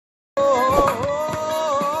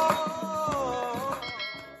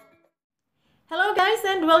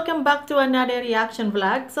and welcome back to another reaction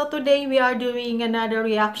vlog. So today we are doing another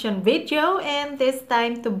reaction video, and this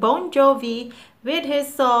time to Bon Jovi with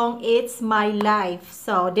his song It's My Life.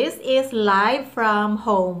 So this is live from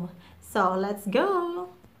home. So let's go.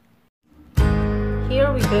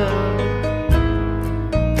 Here we go.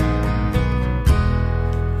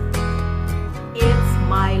 It's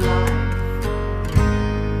my life.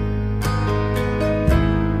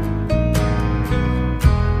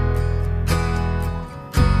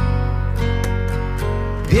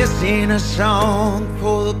 This ain't a song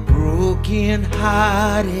for the broken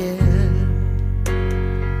hearted,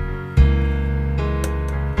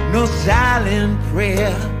 no silent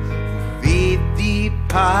prayer for faith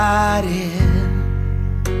departed.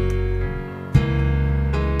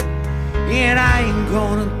 And I ain't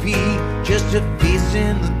gonna be just a face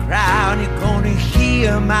in the crowd. You're gonna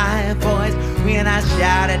hear my voice when I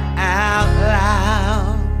shout it out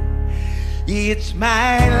loud. It's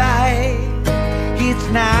my life. It's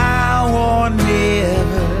now or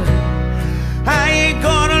never. I ain't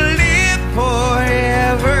gonna live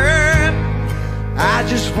forever. I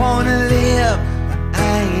just wanna live.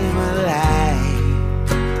 I am alive.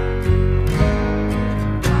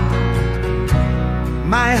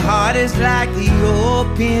 My heart is like the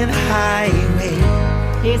open highway.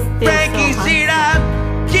 Frankie said I'm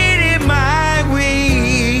getting my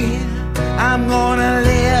way. I'm gonna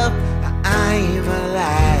live. I am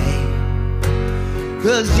alive.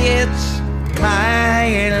 'Cause it's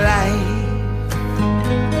my life.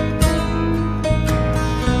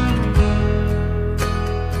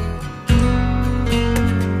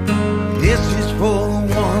 This is for the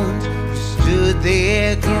ones who stood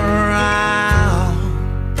their ground.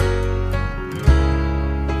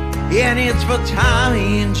 And it's for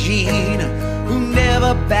Tommy and Gina who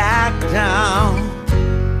never backed down.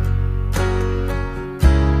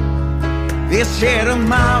 They say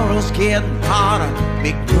tomorrow's getting harder,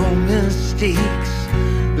 make no mistakes.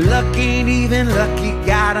 Luck ain't even lucky,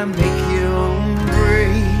 gotta make your own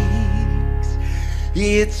breaks.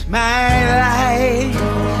 It's my life,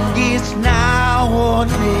 it's now or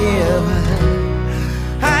never.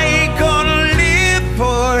 I ain't gonna live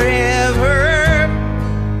forever.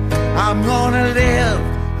 I'm gonna live,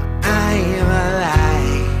 I am alive.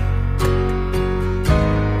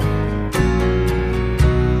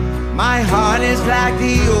 My heart is like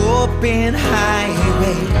the open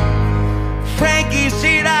highway. Frankie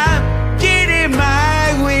said I'm getting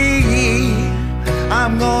my way.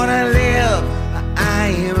 I'm gonna live, I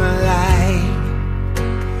am alive.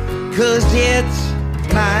 'Cause it's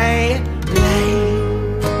my life.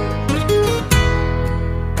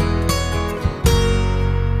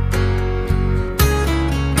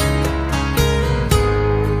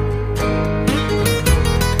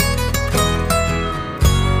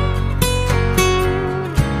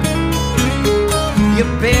 You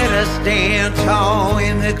better stand tall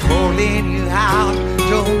when they're calling you out.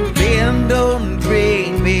 Don't bend, don't break,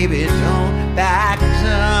 baby, don't back down.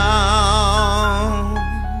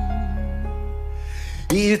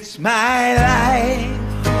 It's my life,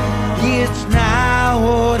 it's now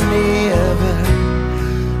or never.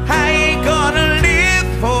 I ain't gonna live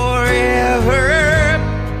forever.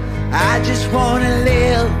 I just wanna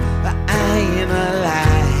live, I am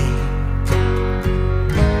alive.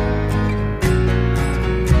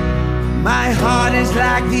 My heart is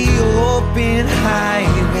like the open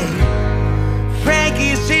highway.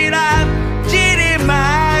 Frankie said I'm getting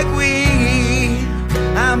my way.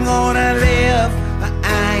 I'm gonna live, I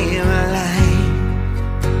am alive.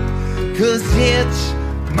 'Cause it's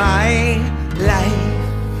my life.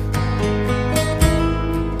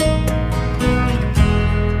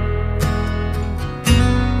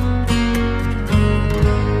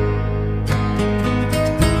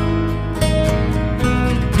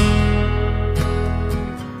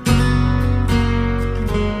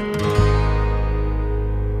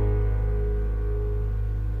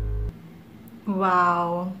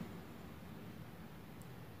 Wow.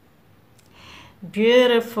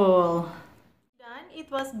 Beautiful. It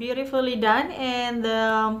was beautifully done, and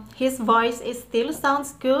his voice is still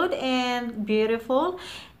sounds good and beautiful,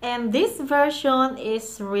 and this version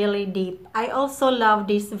is really deep. I also love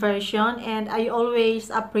this version, and I always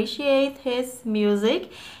appreciate his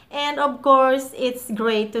music. And of course, it's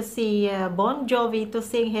great to see Bon Jovi to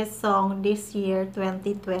sing his song this year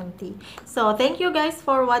 2020. So thank you guys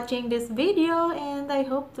for watching this video, and I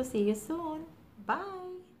hope to see you soon. Bye.